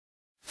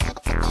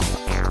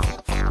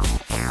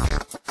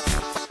What's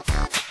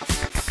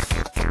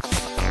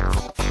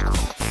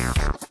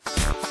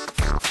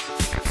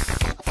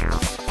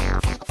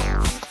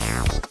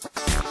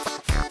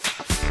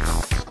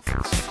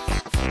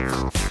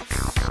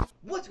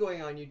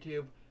going on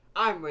YouTube?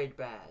 I'm RageBad,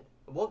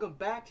 and welcome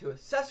back to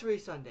Accessory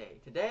Sunday.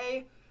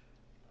 Today,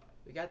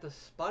 we got the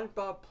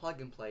SpongBob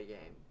Plug-and-Play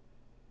game.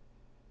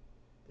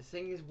 This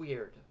thing is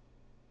weird.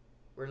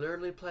 We're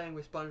literally playing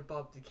with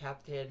SpongeBob's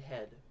decapitated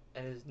head,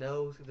 and his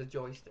nose with a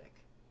joystick.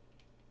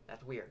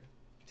 That's weird.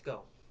 Let's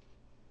go.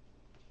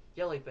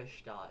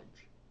 Jellyfish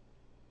dodge.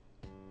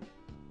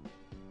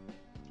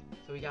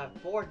 So we got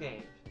 4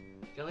 games.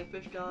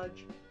 Jellyfish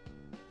dodge,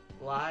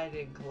 glide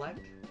and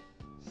collect,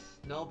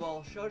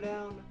 snowball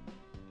showdown,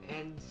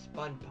 and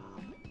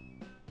SpongeBob.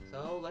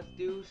 So let's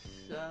do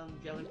some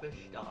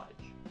jellyfish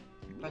dodge.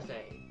 Press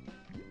A.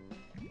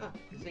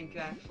 This thing can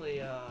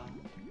actually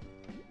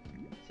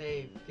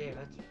save game.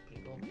 That's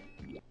pretty cool.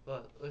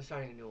 But we're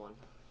starting a new one.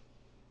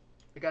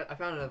 I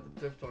found it at the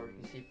thrift store. You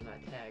can see from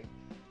that tag.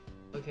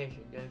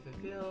 Location: Jellyfish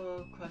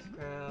Field, Crust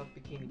Crab,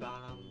 Bikini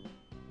Bottom,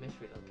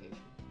 Mystery Location.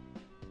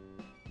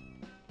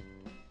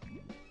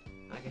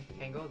 I guess we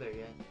can't go there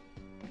yet.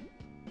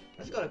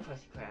 Let's go to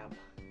Krusty Krab.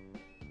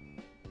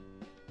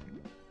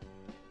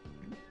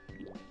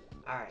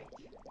 Alright.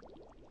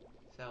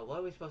 So, what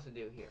are we supposed to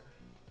do here?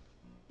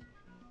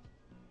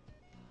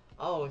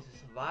 Oh, it's a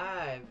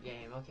survive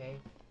game, okay.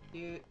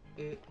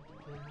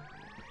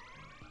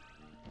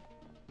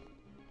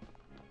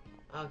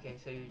 Okay,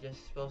 so you're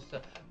just supposed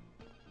to...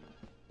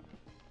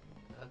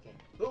 Okay.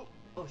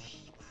 Oh,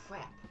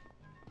 crap.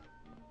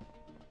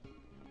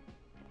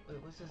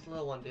 Wait, what's this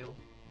little one do?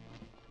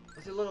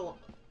 What's the little one?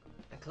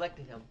 I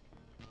collected him.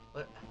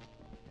 What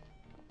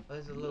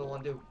does the little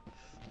one do?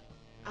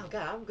 Oh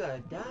god, I'm gonna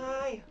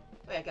die!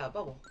 Wait, I got a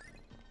bubble.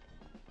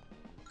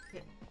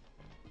 Yeah.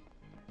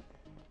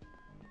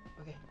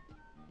 Okay.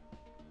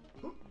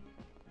 Oop.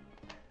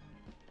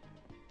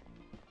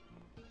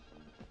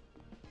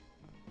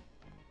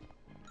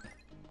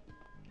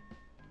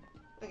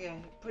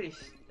 Okay, pretty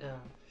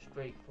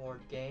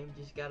straightforward game.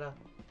 Just gotta...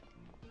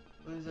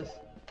 What is this?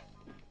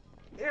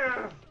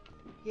 Yeah!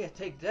 Yeah,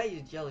 take that,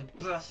 you jelly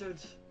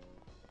bastards!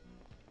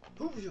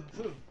 Why?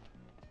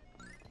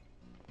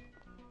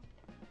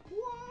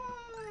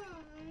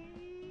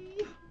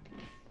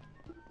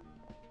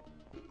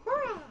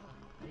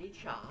 Karate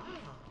chop!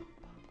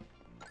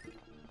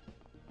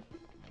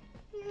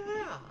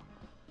 Yeah!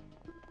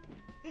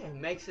 Yeah, it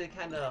makes it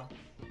kinda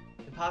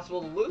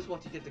impossible to lose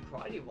once you get the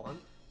karate one.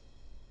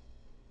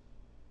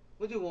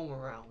 We'll do one more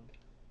round.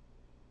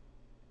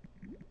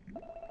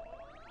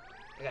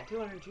 I got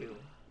 202.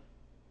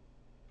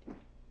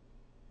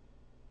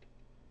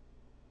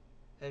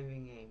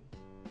 Saving game.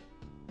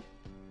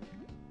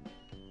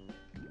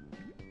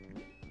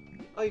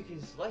 Oh, you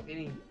can select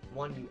any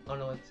one you... Oh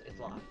no, it's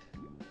locked.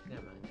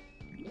 Never mind.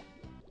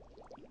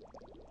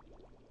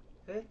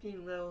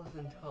 15 levels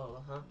in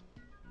total, huh?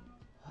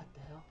 What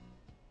the hell?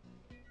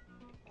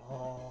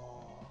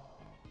 Oh,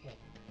 okay.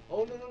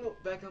 Oh no!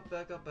 Back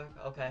up.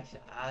 Okay,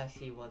 I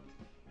see what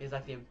is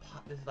like the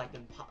This is like the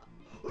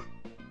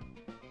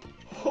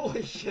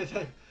Holy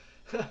shit!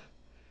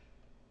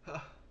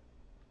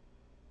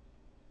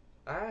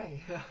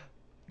 Alright.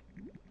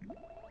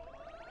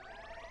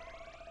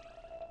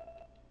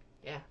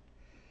 Yeah.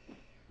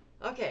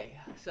 Okay,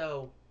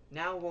 so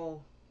now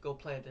we'll go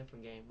play a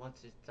different game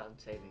once it's done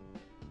saving.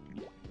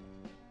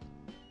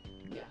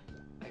 Yeah,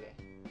 okay.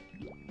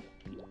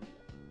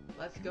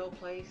 Let's go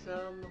play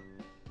some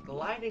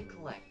Glide and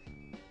Collect.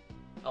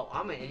 Oh,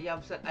 I'm an idiot.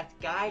 I said that's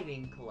Guide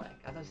and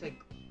Collect. I thought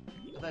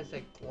I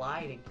said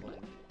Glide and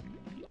Collect.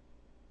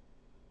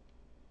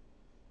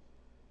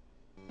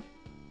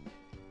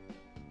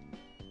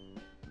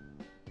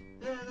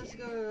 Let's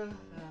go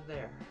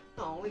there.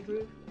 Oh, only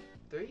 3?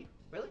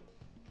 Really?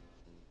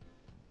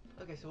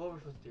 Okay, so what are we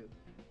supposed to do?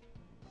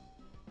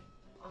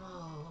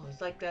 Oh,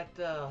 it's like that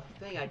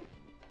thing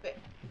wait,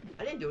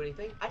 I didn't do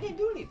anything. I didn't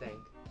do anything.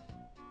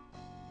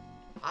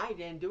 I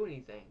didn't do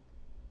anything.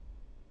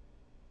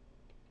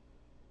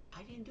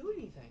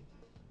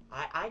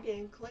 I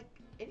didn't click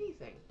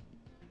anything.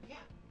 Yeah.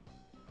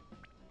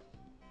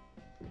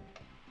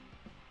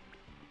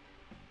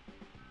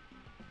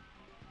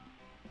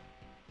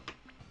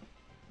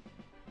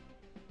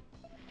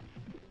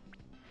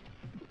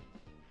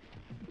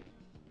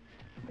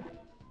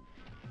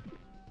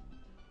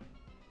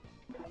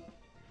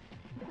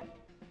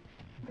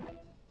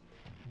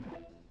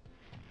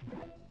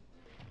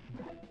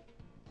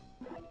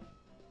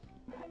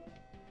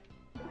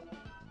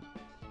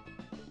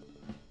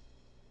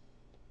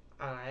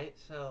 Alright,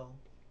 so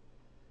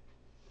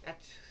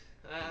that's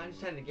I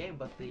understand the game,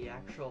 but the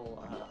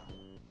actual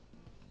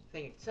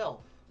thing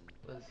itself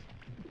was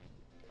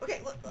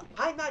okay. Look,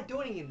 I'm not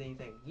doing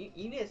anything.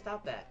 You need to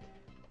stop that.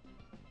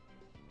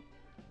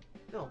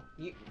 No.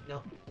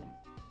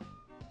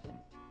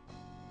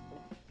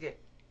 Okay,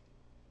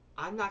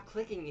 I'm not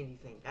clicking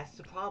anything. That's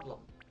the problem.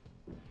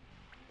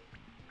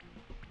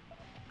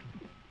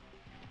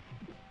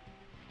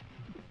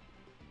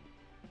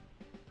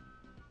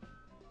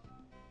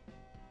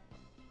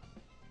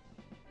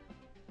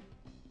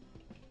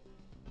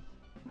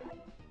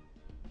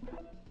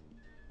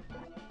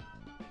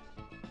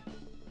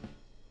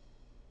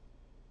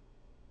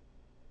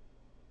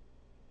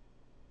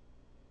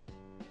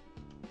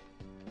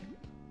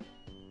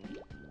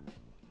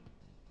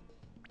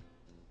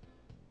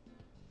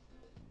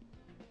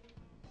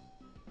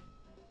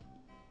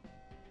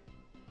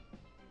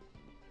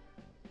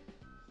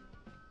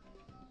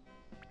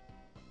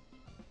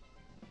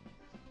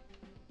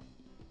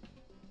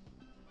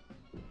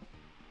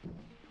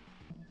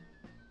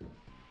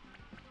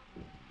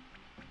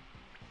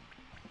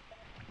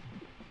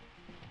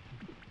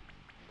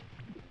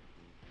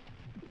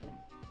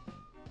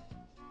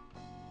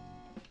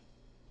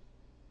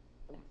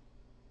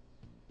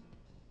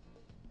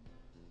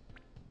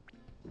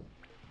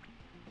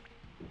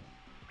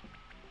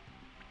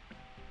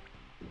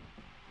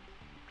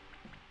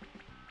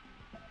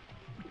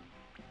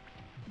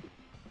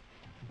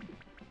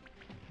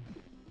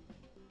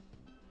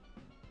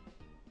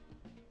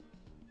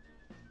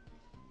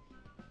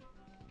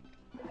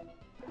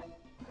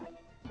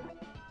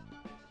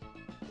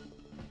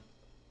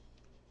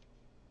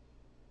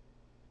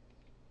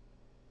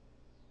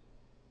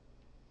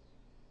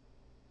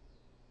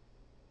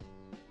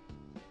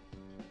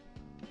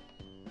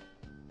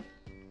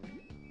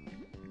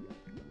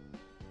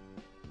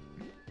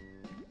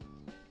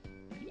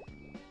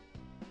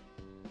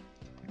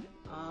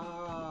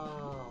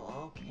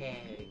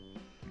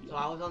 So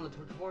I was on the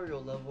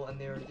tutorial level and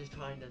they were just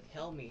trying to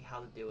tell me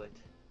how to do it.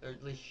 Or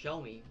at least show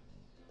me.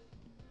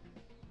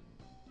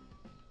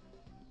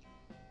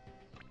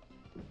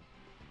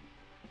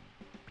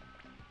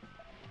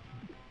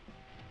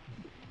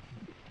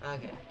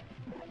 Okay.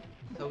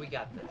 So we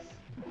got this.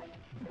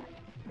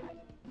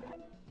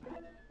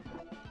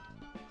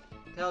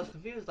 I was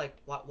confused, like,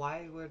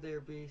 why would there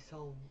be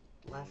so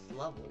less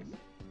levels?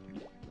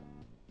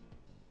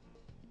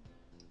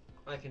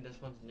 Okay,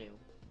 this one's new.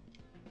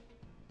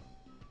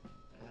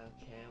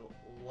 Okay,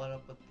 what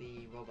up with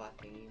the robot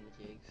thingy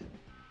jigs?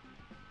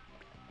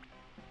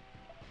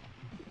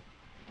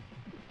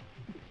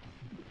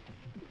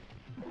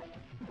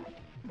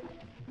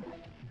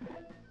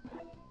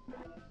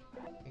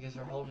 I guess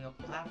they're holding up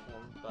the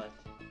platform, but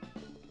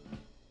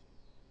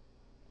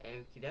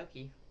okie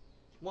dokie.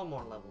 One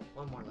more level.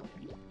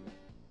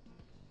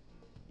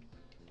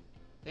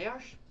 They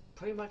are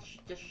pretty much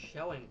just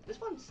showing.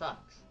 This one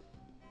sucks.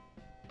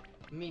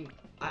 I mean,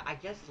 I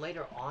guess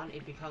later on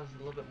it becomes a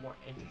little bit more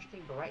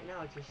interesting, but right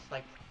now it's just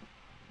like,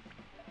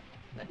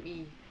 let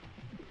me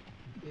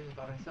do this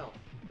by myself.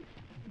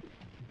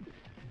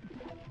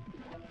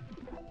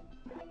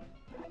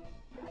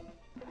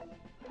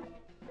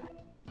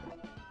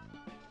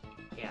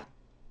 Yeah.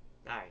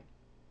 Alright.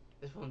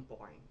 This one's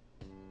boring.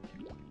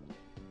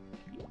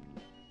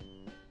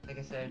 Like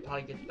I said, it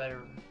probably gets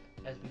better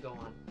as we go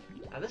on.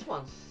 Now this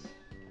one's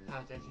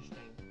sounds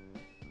interesting.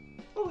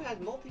 Oh, it has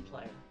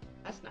multiplayer.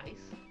 That's nice.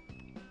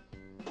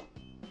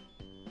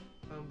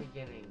 From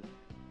beginning.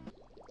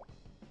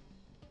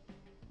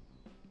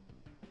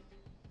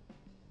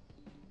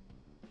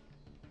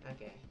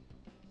 Okay.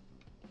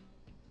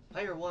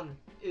 Player 1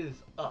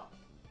 is up.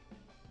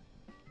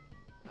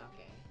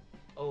 Okay.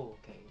 Oh,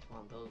 okay. It's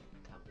one of those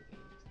type of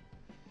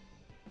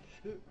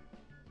games.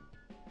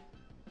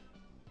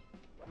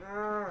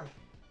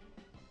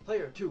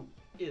 Player 2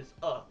 is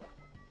up.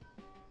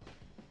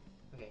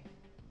 Okay,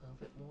 a little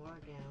bit more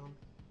down.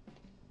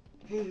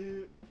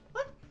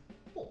 What?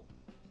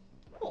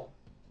 Oh.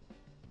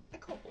 I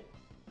call bull.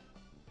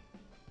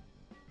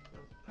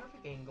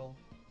 Perfect angle.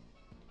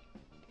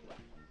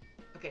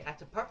 Okay,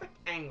 that's a perfect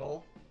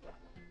angle.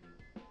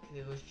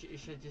 It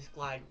should just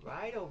glide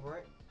right over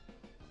it.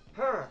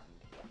 Her.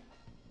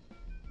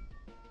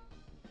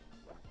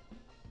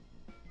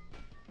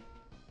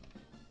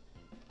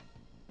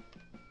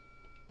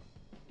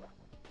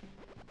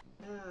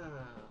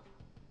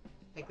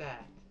 Like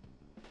that.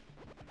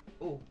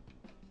 Oh.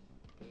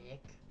 Dick.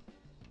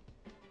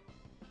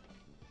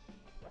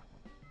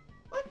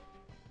 What?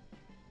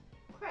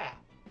 Crap.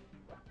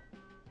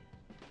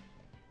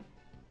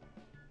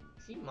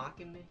 Is he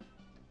mocking me?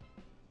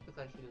 Looked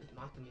like he was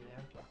mocking me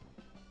there.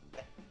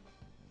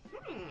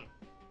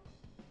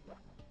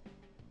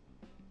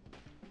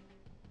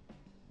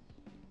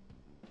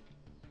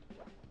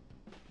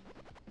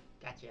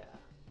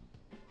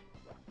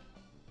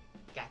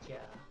 Gotcha.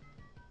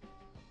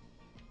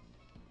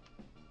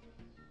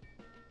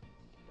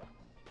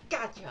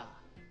 Gotcha!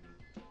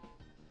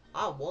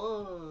 I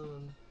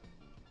won!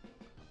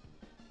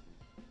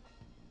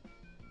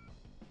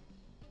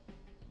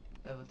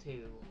 Level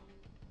 2.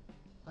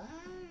 What?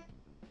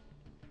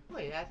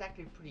 Wait, that's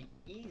actually pretty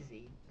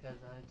easy, because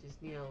I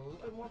just need a little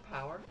bit more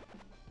power.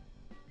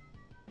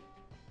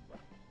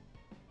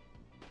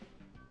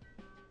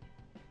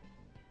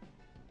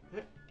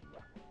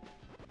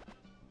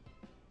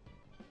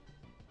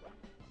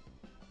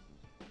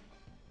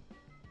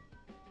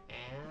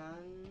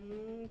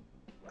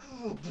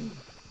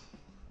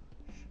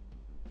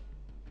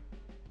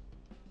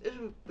 This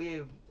would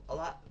be a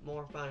lot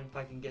more fun if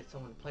I can get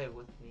someone to play it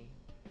with me.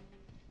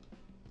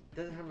 It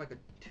doesn't have like a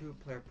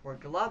 2-player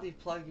port. A lot of these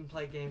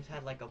plug-and-play games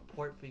had like a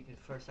port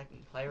for a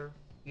second player.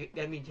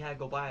 That means you had to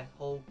go buy a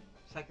whole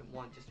second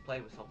one just to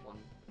play with someone.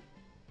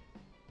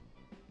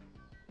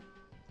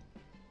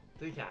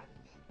 3 times.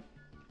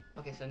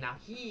 Okay, so now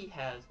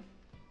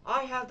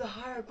I have the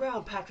higher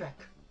ground,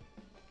 Patrick!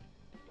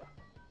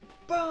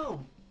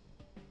 Boom!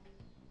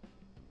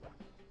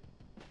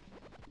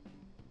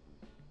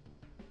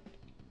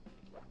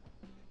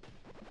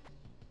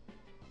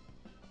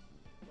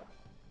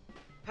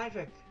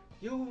 Patrick,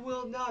 you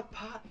will not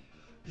pass.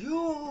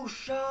 You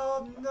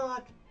shall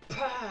not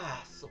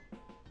pass.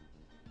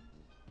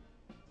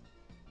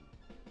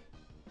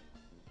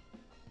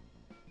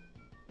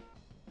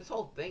 This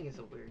whole thing is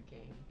a weird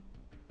game.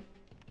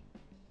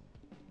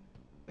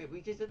 Wait, we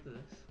just did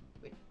this.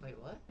 Wait,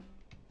 what?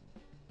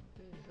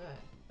 What is that?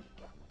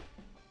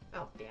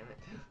 Oh, damn it.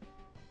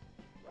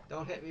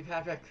 Don't hit me,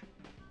 Patrick.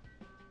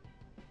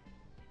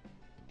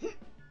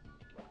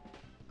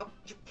 Oh,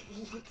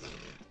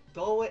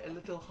 throw it a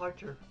little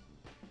harder.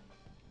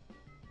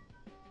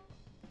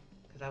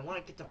 Because I want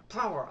to get the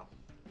power up.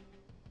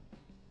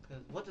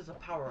 Because what does a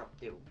power up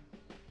do?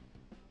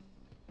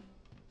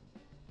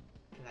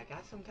 Because I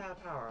got some kind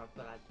of power up,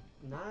 but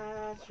I'm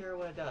not sure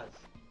what it does.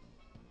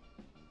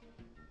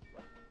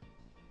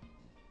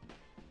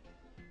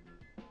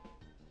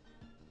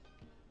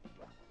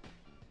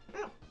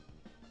 Oh.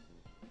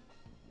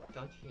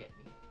 Don't you hit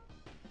me.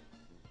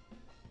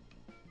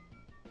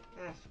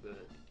 That's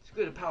good.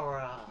 Screw the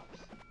power-ups.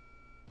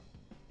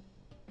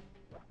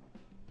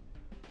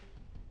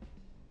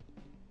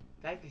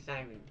 In fact, he's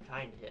not even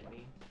trying to hit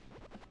me.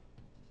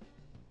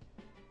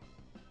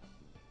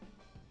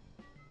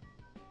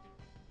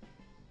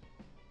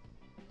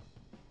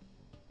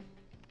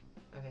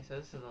 Okay, so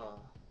this is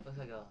looks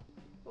like a,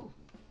 ooh,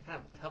 kind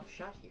of a tough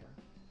shot here.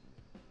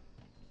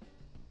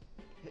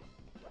 Hit.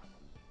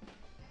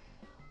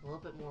 A little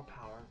bit more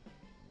power.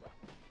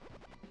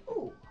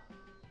 Ooh.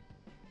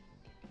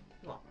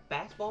 You want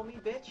fastball me,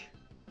 bitch?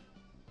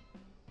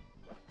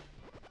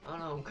 I don't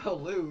know, I'm gonna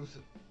lose.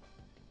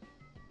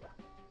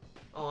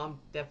 Oh, I'm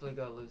definitely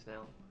gonna lose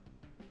now.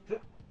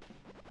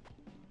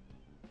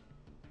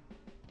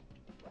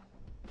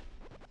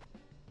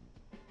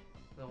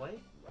 No way?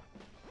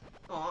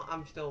 Oh,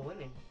 I'm still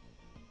winning.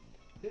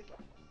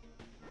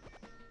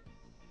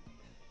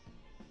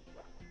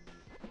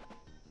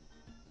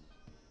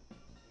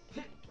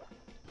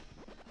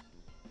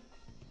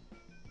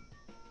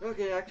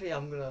 Okay, actually,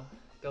 I'm gonna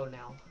go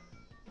now.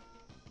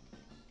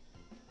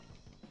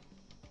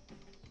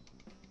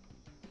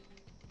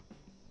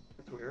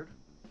 That's weird.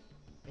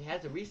 It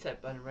has a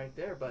reset button right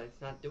there, but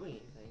it's not doing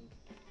anything.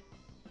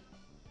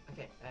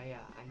 Okay, yeah,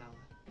 I know.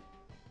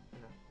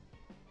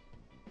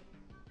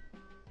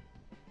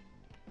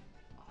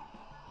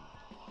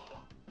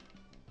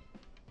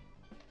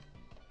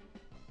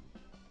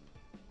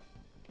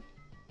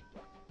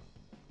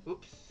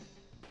 Oops,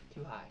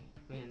 too high.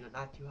 I mean,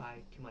 not too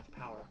high, too much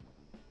power.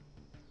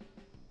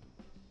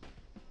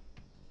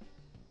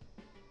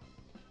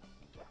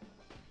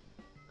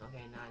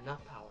 Okay, not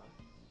enough power.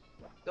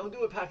 Don't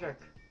do it, Patrick!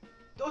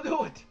 Don't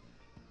do it!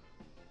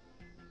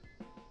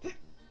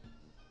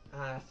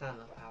 That's not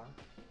enough power.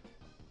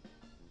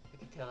 I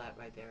can tell that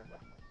right there.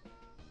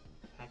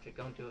 Patrick,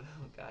 don't do it.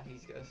 Oh god,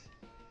 he's goes.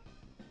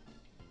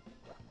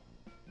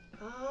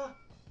 Aww.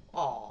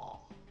 Aww.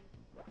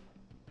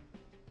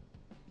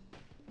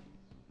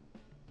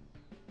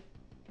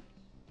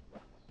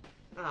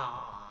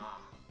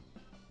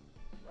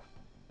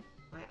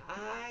 My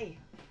eye.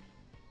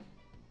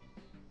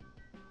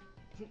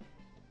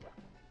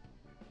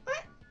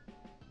 What?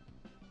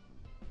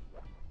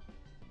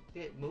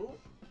 Did it move?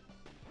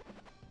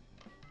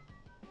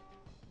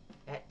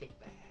 That dick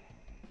bag.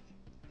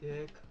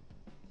 Dick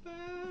bag.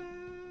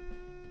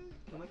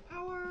 Too much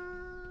power.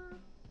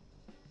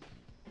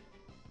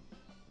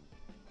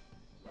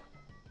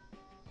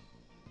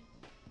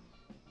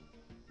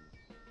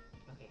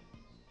 Okay.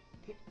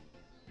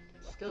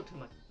 Still too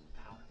much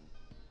power.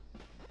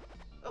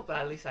 Oh, but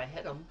at least I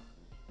hit him.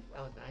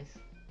 That was nice.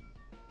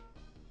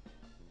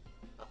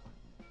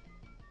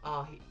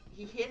 Oh,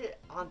 he hit it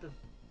on the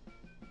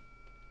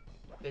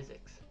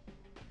physics.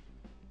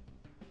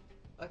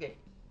 Okay.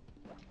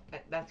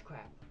 That's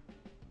crap.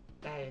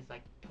 That is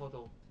like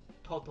total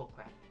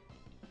crap.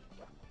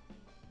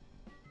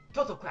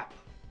 Total crap.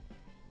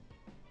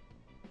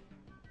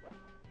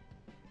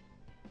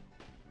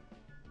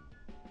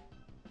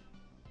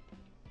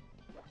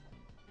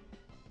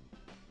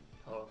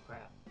 Total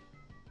crap.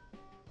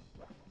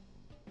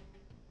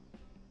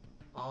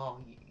 Oh,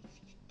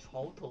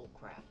 total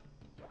crap.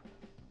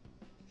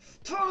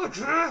 Total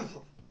crap!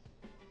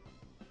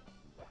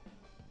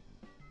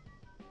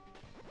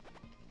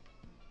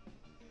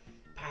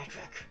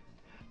 Patrick,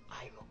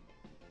 I will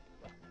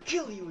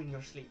kill you in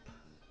your sleep.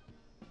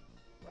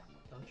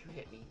 Don't you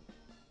hit me.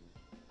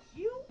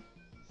 You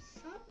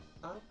son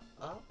of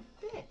a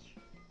bitch.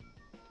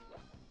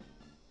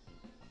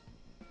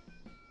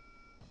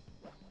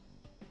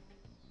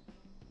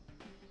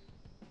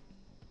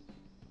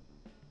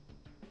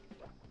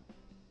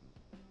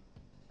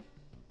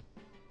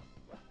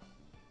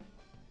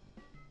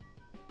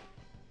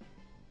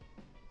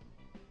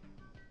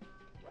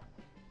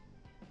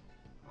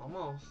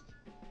 Almost.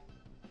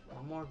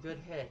 One more good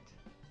hit.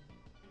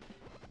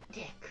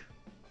 Dick!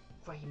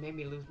 For he made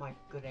me lose my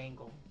good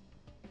angle.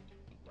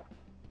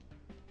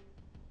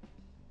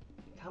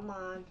 Come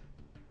on.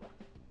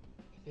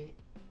 If it...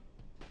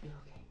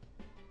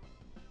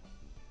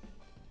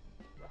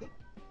 Okay.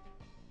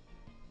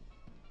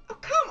 Oh,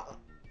 come on!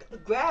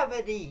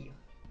 Gravity!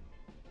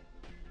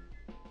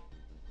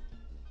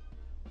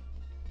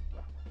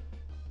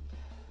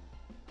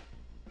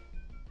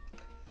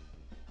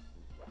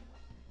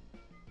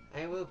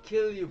 I will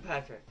kill you,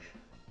 Patrick.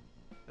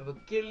 I will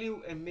kill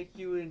you and make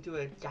you into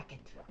a jacket.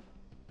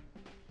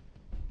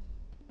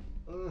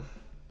 Ugh.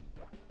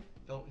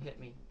 Don't hit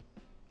me.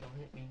 Don't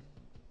hit me.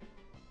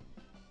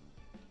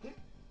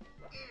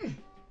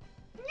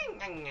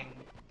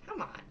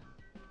 Come on.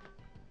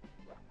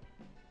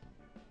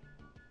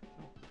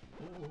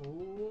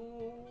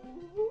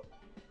 Ooh.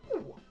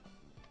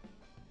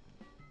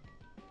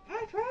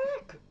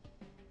 Patrick!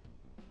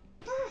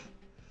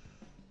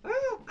 I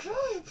will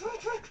kill you,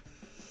 Patrick!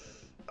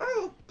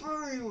 I'll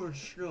bury you in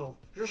snow.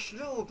 Your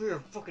snow will be a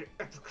fucking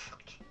epic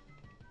shot.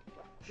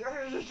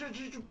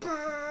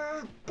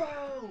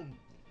 Boom!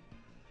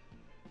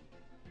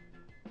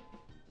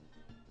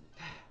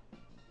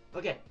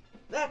 Okay,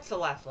 that's the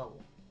last level.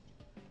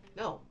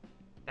 No,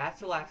 that's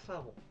the last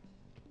level.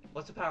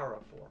 What's the power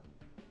up for?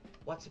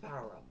 What's the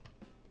power up?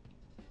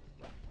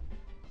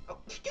 Oh.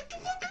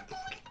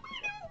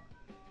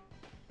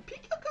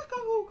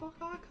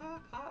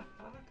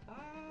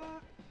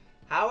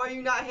 How are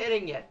you not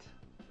hitting it?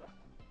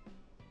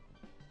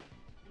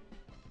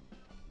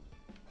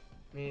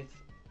 I mean,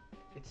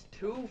 it's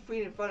 2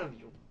 feet in front of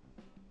you.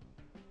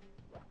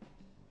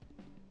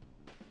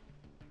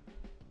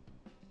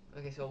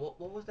 Okay, so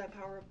what was that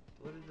power up?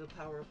 What did the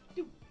power up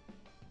do?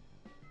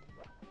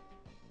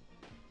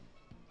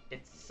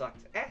 It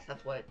sucks ass,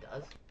 that's what it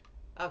does.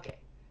 Okay.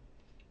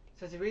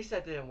 Since the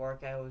reset didn't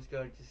work, I was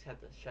going to just have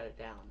to shut it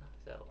down.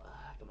 So,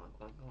 come on,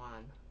 come on, come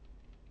on.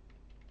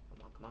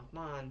 Come on, come on, come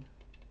on.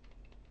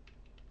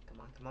 Come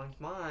on, come on,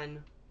 come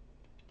on.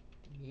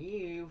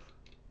 Move.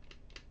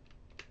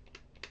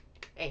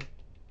 Hey.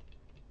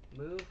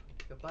 Move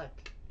your butt.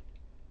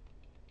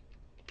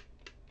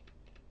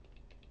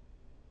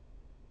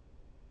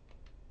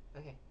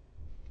 Okay.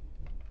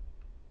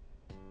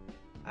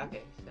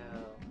 Okay, so...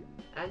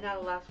 And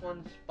now the last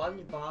one,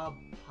 SpongBob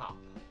Pop.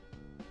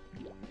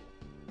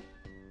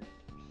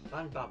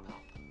 SpongBob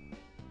Pop.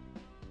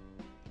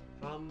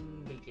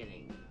 From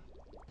beginning.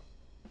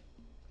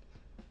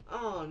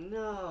 Oh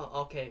no!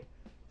 Okay,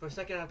 for a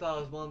second I thought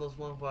it was one of those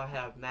ones where I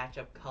have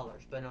match-up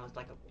colors, but no, it's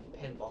like a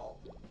pinball.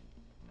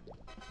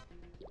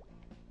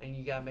 And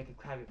you gotta make a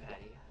Krabby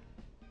Patty.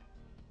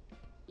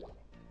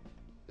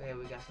 Okay,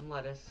 we got some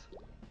lettuce.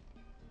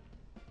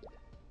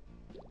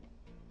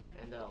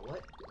 And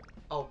what?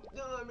 Oh,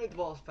 no, I made the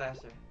balls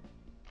faster.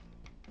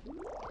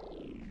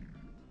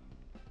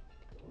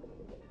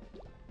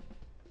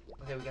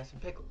 Okay, we got some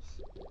pickles.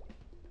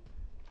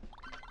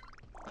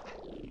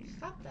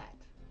 Stop that.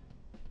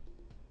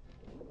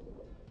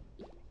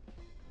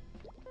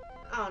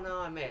 Oh no,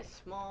 I made it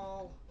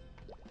small.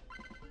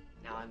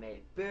 Now I made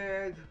it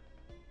big.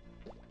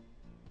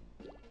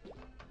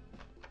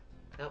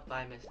 Nope,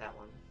 I missed that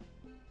one.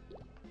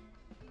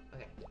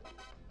 Okay.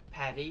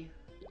 Patty.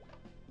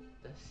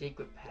 The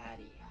secret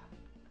patty.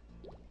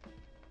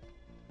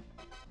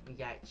 We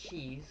got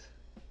cheese.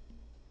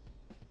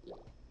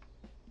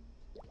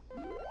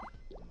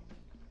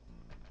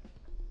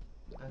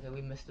 Okay,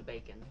 we missed the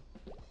bacon.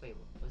 Wait,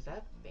 was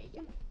that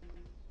bacon?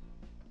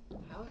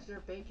 How is there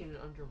bacon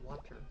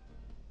underwater?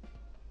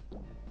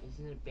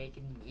 Isn't it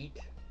bacon meat?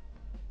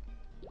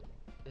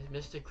 Is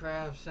Mr.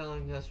 Krabs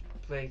selling us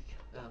fake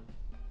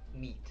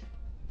meat?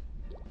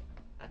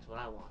 That's what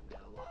I want to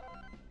know.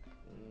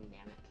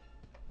 Damn it.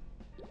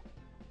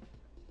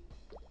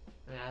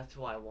 And that's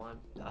what I want.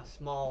 A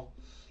small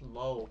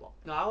slow ball.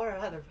 No, I would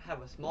rather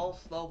have a small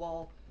slow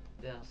ball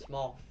than a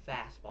small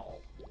fast ball.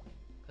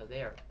 Cause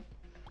there.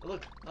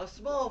 Look, a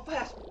small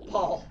fast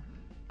ball.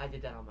 I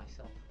did that on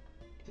myself.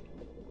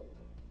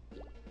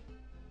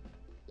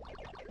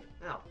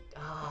 Ow.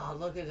 Ah,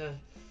 look at this.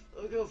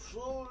 Look how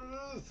slow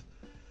it is.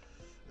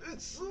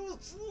 It's so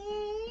slow.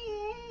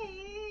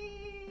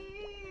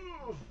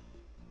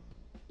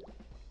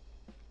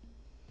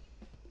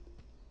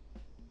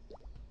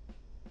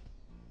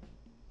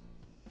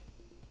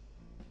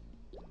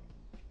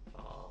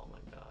 Oh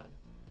my god.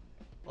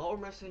 All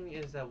we're missing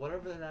is that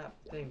whatever that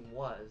thing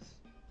was,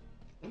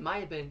 it might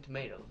have been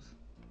tomatoes.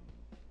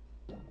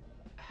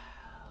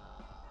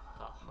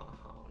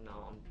 Oh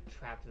no, I'm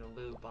trapped in a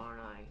loop,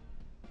 aren't I?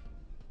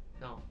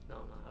 No,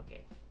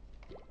 okay.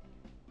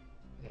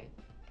 Okay,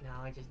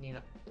 now I just need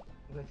to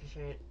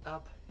ricochet it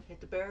up, hit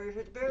the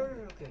barrier,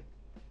 okay.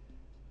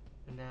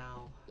 And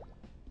now,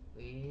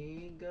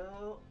 we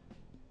go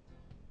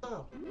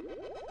up.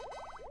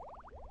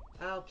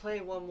 I'll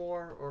play one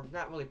more, or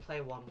not really play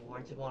one more,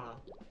 I just want to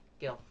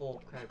get a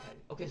full Krabby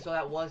Patty. Okay, so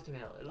that was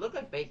tomato. It looked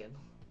like bacon.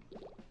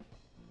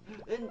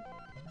 And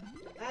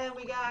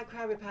we got a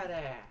Krabby Patty.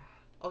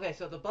 Okay,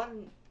 so the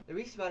button, the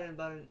reset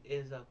button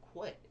is a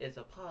quit, is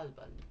a pause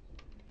button.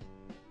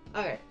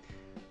 Okay,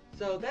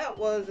 so that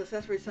was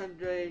Accessory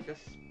Sunday, the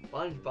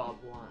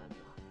SpongBob one.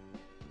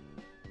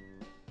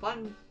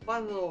 Fun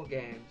little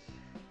games.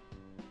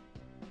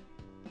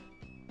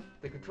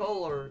 The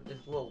controller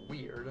is a little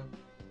weird.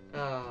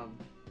 The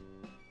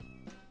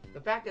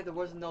fact that there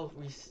was no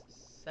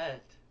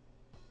reset.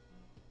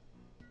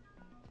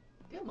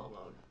 Demo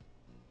mode.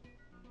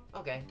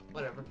 Okay,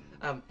 whatever.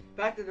 The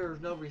fact that there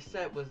was no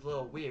reset was a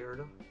little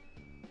weird.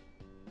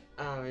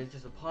 It's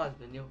just a pause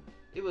menu.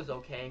 It was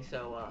okay,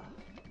 so,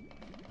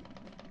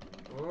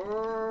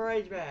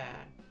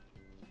 RageBad.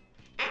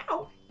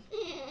 Ow!